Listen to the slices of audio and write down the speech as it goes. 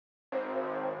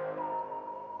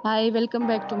Hi, welcome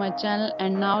back to my channel,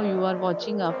 and now you are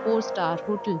watching a 4-star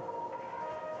hotel.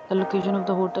 The location of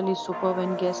the hotel is superb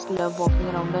and guests love walking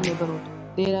around the neighborhood.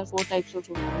 There are 4 types of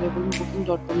rooms available on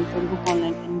booking.com. You can book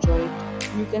online and enjoy it.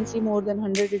 You can see more than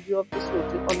 100 reviews of this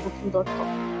hotel on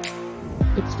booking.com.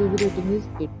 Its review rating is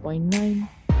 8.9,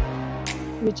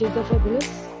 which is the fabulous.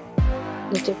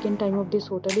 The check-in time of this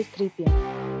hotel is 3 p.m.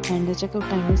 and the checkout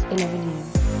time is 11 a.m.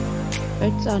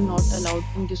 Pets are not allowed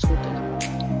in this hotel.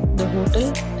 The hotel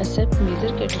accepts major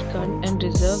credit card and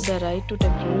reserves the right to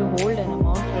temporarily hold an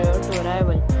amount prior to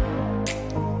arrival.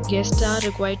 Guests are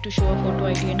required to show a photo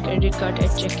ID and credit card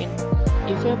at check-in.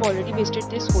 If you have already visited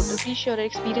this hotel, please share your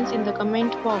experience in the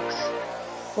comment box.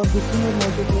 For booking or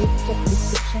more details, check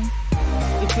description.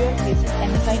 If you are facing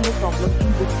any kind of problem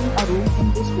in booking a room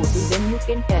in this hotel, then you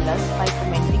can tell us by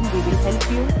commenting. We will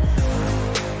help you.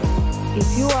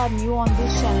 If you are new on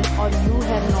this channel or you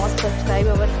have not subscribed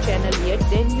our channel yet,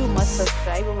 then you must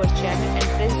subscribe our channel and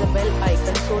press the bell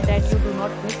icon so that you do not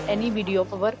miss any video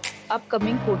of our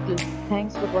upcoming hotel.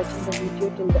 Thanks for watching the video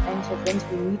till the end. So friends,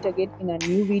 we meet again in a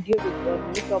new video with your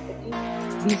new property.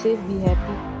 Be safe, be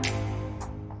happy.